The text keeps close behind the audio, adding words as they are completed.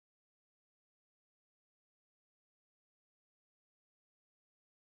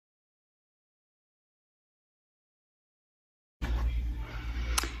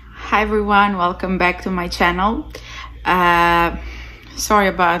Hi everyone, welcome back to my channel. Sorry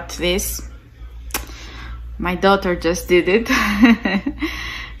about this. My daughter just did it.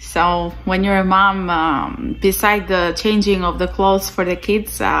 So when you're a mom, beside the changing of the clothes for the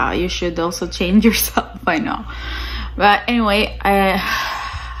kids, you should also change yourself, I know. But anyway, I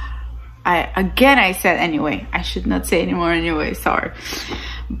said anyway. I should not say anymore anyway, sorry.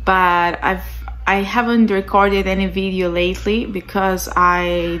 But I haven't recorded any video lately because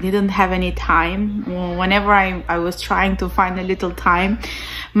I didn't have any time. Whenever I was trying to find a little time,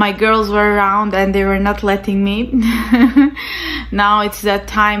 my girls were around and they were not letting me. Now it's that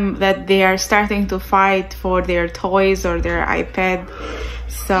time that they are starting to fight for their toys or their iPad.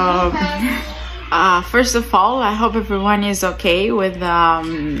 So first of all, I hope everyone is okay with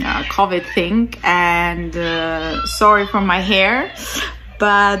COVID thing, and sorry for my hair,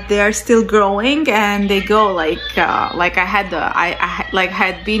 but they are still growing and they go like I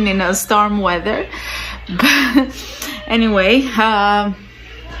had been in a storm weather. But anyway,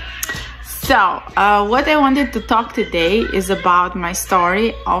 so what I wanted to talk today is about my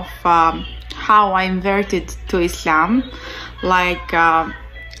story of how I inverted to Islam. Like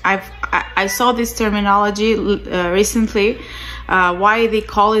I saw this terminology recently, why they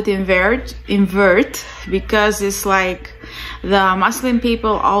call it invert, because it's like the Muslim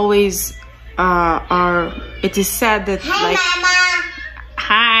people always it is said that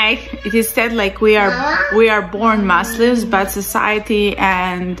it is said like we are born Muslims, but society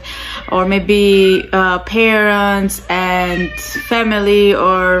or maybe parents and family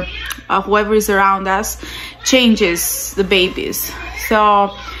or whoever is around us changes the babies.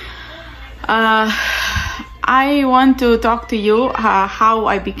 So I want to talk to you how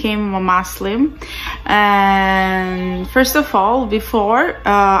I became a Muslim. And first of all, before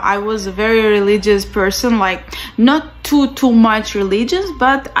I was a very religious person, like not too much religious,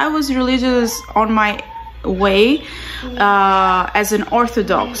 but I was religious on my way as an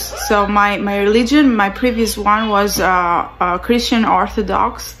Orthodox. So my religion, my previous one was Christian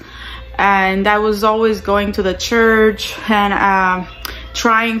Orthodox, and I was always going to the church and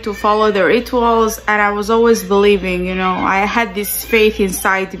trying to follow the rituals, and I was always believing, you know, I had this faith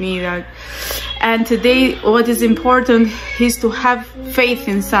inside me that. And today what is important is to have faith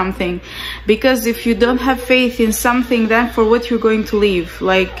in something, because if you don't have faith in something, then for what you're going to live?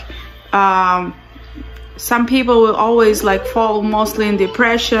 Like some people will always like fall mostly in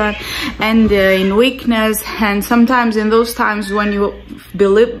depression and in weakness, and sometimes in those times when you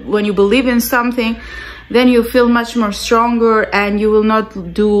believe in something, then you feel much more stronger and you will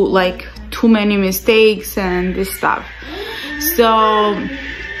not do like too many mistakes and this stuff. So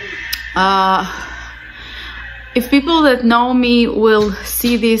if people that know me will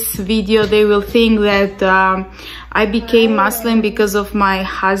see this video, they will think that I became Muslim because of my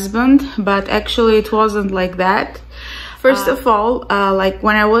husband, but actually it wasn't like that. First of all, like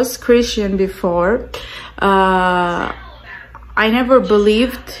when I was Christian before, I never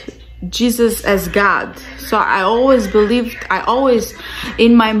believed Jesus as God. So I always believed,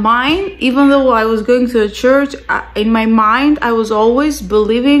 in my mind, even though I was going to a church, in my mind I was always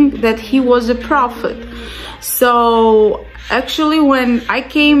believing that he was a prophet. So actually when I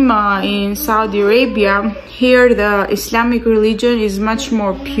came in Saudi Arabia, here the Islamic religion is much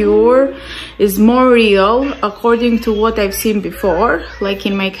more pure, is more real, according to what I've seen before, like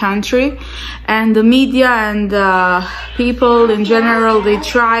in my country. And the media and people in general, they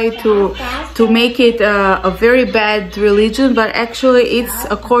try to make it a very bad religion, but actually it's,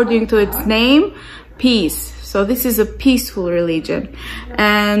 according to its name, peace. So this is a peaceful religion.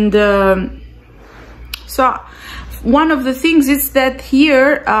 And so one of the things is that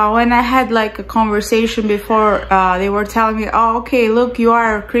here, when I had like a conversation before, they were telling me, oh, okay, look, you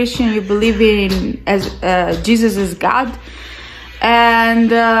are a Christian, you believe in Jesus as God.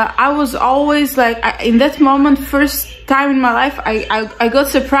 And I was always like, in that moment, first time in my life, I got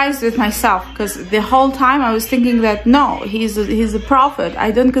surprised with myself, because the whole time I was thinking that no, he's a prophet.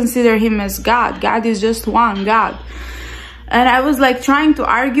 I don't consider him as God. God is just one God. And I was like trying to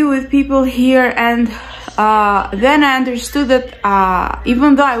argue with people here, and then I understood that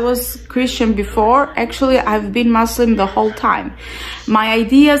even though I was Christian before, actually I've been Muslim the whole time. My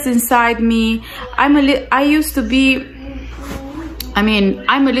ideas inside me, I'm a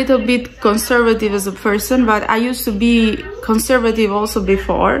little bit conservative as a person, but I used to be conservative also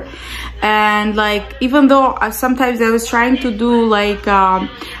before. And like, even though sometimes I was trying to do like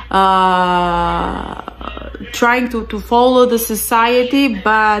trying to follow the society,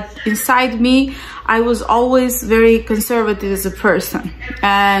 but inside me I was always very conservative as a person.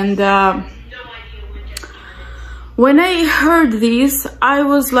 And When I heard this, I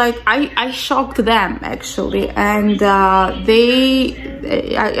was like, I shocked them actually, and I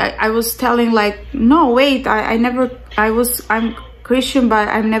was telling like, no, wait, I'm Christian, but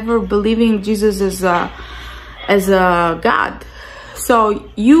I'm never believing Jesus as a God. So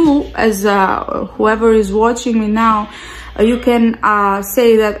you, as whoever is watching me now, you can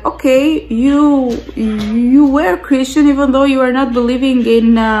say that, okay, you were Christian even though you are not believing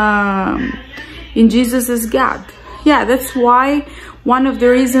in Jesus as God. Yeah, that's why one of the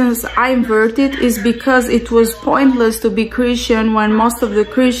reasons I inverted is because it was pointless to be Christian when most of the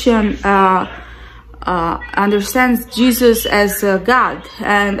Christian understands Jesus as God.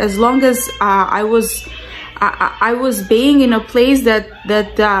 And as long as I was being in a place that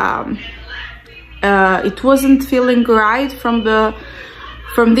it wasn't feeling right from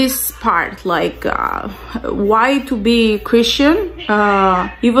this part, like why to be Christian,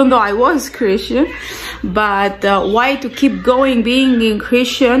 even though I was Christian, but why to keep going being in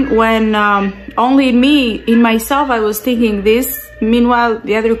Christian when only me, in myself, I was thinking this. Meanwhile,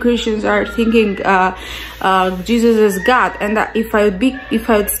 the other Christians are thinking Jesus is God, and if I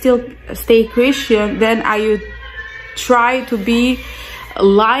would still stay Christian, then I would try to be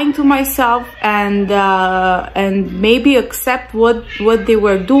lying to myself and maybe accept what they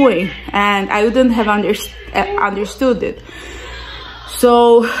were doing, and I wouldn't have understood it.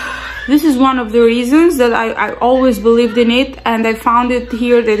 So this is one of the reasons that I always believed in it, and I found it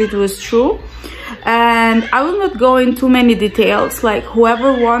here that it was true. And I will not go into many details. Like,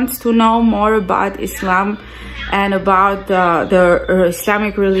 whoever wants to know more about Islam and about the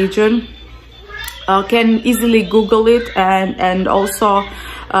Islamic religion can easily Google it, and also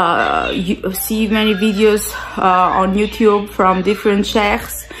you see many videos on YouTube from different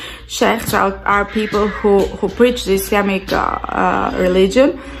sheikhs. Sheikhs are people who preach the Islamic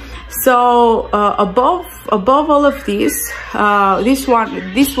religion. So above all of this, this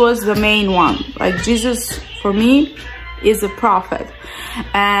was the main one. Like, Jesus for me is a prophet,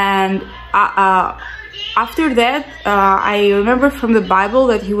 and after that, I remember from the Bible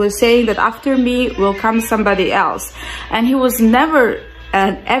that he was saying that after me will come somebody else, and he was never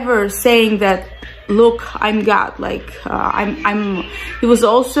and ever saying that, look, I'm God. Like he was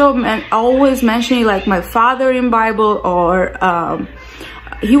also always mentioning like my father in Bible, or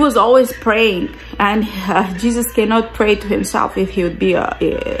he was always praying, and Jesus cannot pray to himself if he would be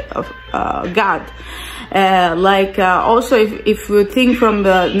a God. Also, if we think from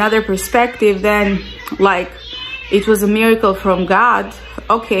another perspective, then like it was a miracle from God.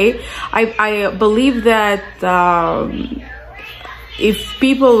 Okay, I believe that if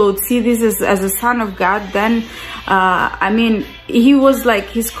people would see this as a son of God, then I mean, he was like,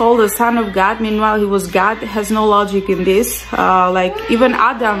 he's called a son of God, meanwhile he was God. Has no logic in this. Like even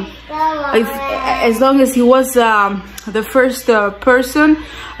Adam, as long as he was the first person,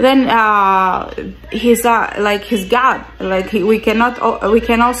 then he's like his God. Like we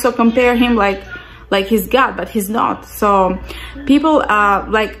can also compare him like he's God, but he's not. So people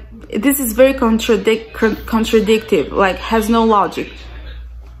like, this is very contradictive, like has no logic.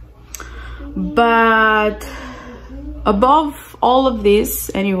 But above all of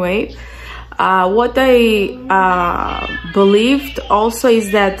this, anyway, what I believed also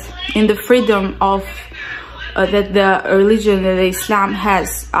is that in the freedom of that the religion that Islam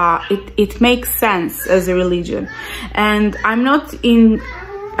has, it makes sense as a religion. And I'm not in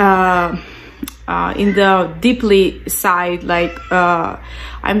the deeply side, like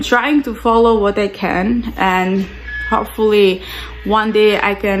I'm trying to follow what I can, and hopefully one day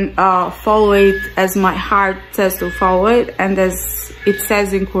I can follow it as my heart says to follow it, and as it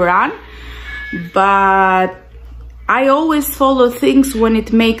says in Quran. But I always follow things when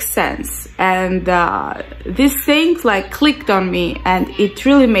it makes sense, and these things like clicked on me, and it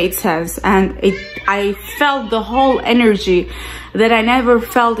really made sense, and I felt the whole energy that I never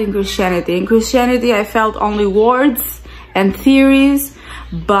felt in Christianity. In Christianity, I felt only words and theories,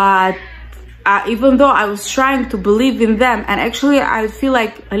 but even though I was trying to believe in them, and actually I feel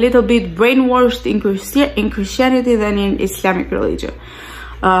like a little bit brainwashed in Christianity than in Islamic religion.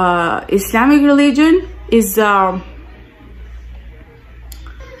 Islamic religion is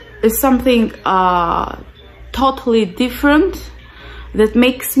something totally different that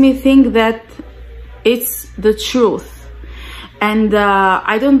makes me think that it's the truth. And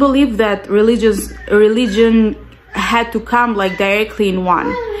I don't believe that religion had to come like directly in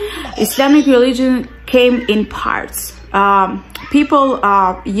one. Islamic religion came in parts. People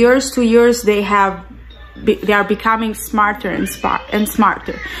years to years, they have they are becoming smarter and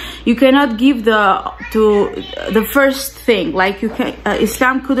smarter. You cannot give the first thing, like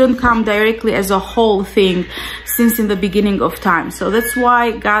Islam couldn't come directly as a whole thing since in the beginning of time. So that's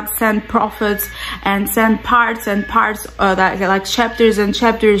why God sent prophets and sent parts and parts, like chapters and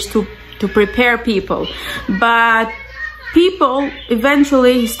chapters to prepare people. But people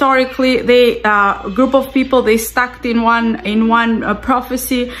eventually, historically, a group of people, they stuck in one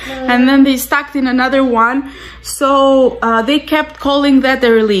prophecy, and then they stuck in another one. So they kept calling that a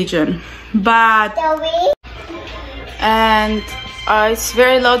religion. But it's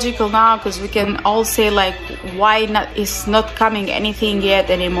very logical now, because we can all say, like, why not is not coming anything yet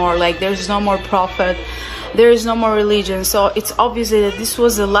anymore? Like, there's no more prophet, there is no more religion. So it's obvious that this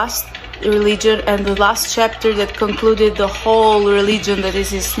was the last religion and the last chapter that concluded the whole religion, that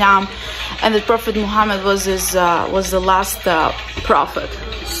is Islam, and the Prophet Muhammad was the last prophet.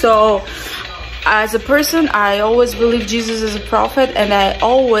 So as a person, I always believed Jesus as a prophet, and I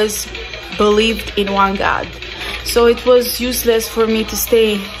always believed in one God. So it was useless for me to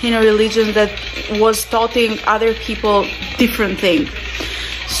stay in a religion that was teaching other people different things.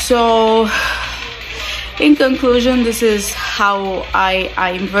 So in conclusion, this is how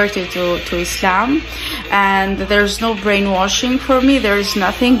I inverted to Islam, and there's no brainwashing for me. There is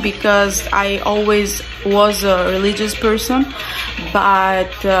nothing, because I always was a religious person,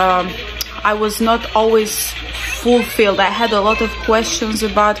 but I was not always fulfilled. I had a lot of questions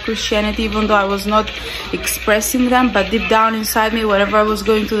about Christianity, even though I was not expressing them, but deep down inside me, whenever I was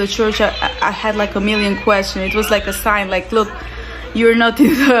going to the church, I had like a million questions. It was like a sign, like, look, you're not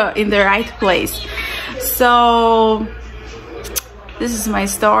in the right place. So this is my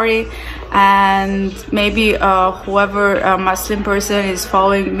story, and maybe whoever Muslim person is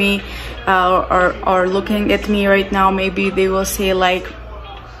following me or looking at me right now, maybe they will say, like,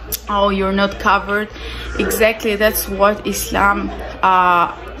 oh, you're not covered. Exactly, that's what Islam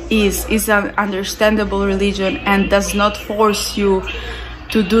is an understandable religion, and does not force you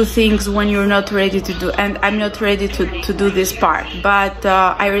to do things when you're not ready to do. And I'm not ready to do this part, but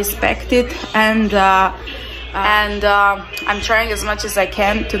I respect it, and I'm trying as much as I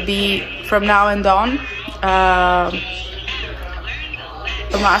can to be, from now and on, a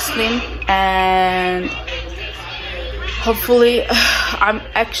Muslim, and hopefully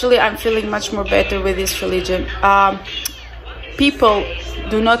I'm feeling much more better with this religion. People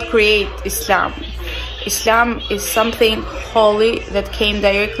do not create Islam. Islam is something holy that came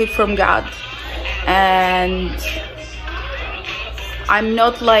directly from God, and I'm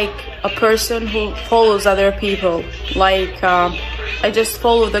not like a person who follows other people. Like, I just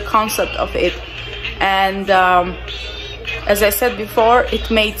follow the concept of it, and as I said before, it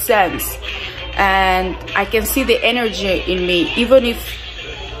made sense, and I can see the energy in me, even if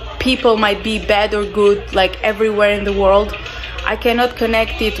people might be bad or good, like everywhere in the world. I cannot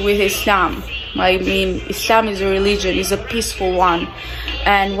connect it with Islam. I mean, Islam is a religion, is a peaceful one,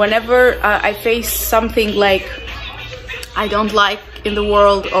 and whenever I face something like I don't like in the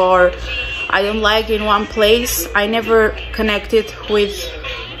world, or I don't like in one place, I never connect it with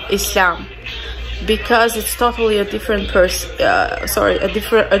Islam, because it's totally a different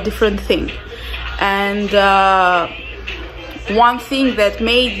a different thing. And one thing that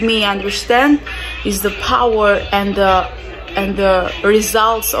made me understand is the power and the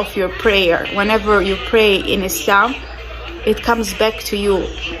results of your prayer. Whenever you pray in Islam, it comes back to you,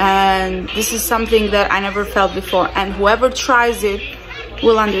 and this is something that I never felt before, and whoever tries it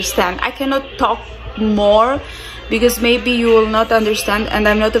will understand. I cannot talk more because maybe you will not understand, and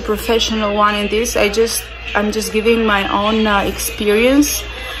I'm not a professional one in this. I'm just giving my own experience,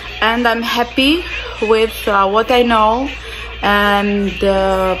 and I'm happy with what I know, and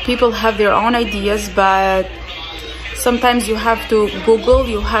people have their own ideas, but sometimes you have to Google,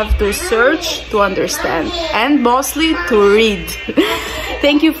 you have to search to understand, and mostly to read.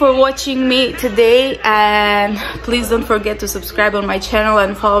 Thank you for watching me today, and please don't forget to subscribe on my channel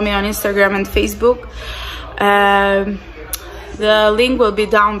and follow me on Instagram and Facebook. The link will be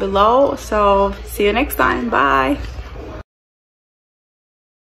down below, so see you next time. Bye.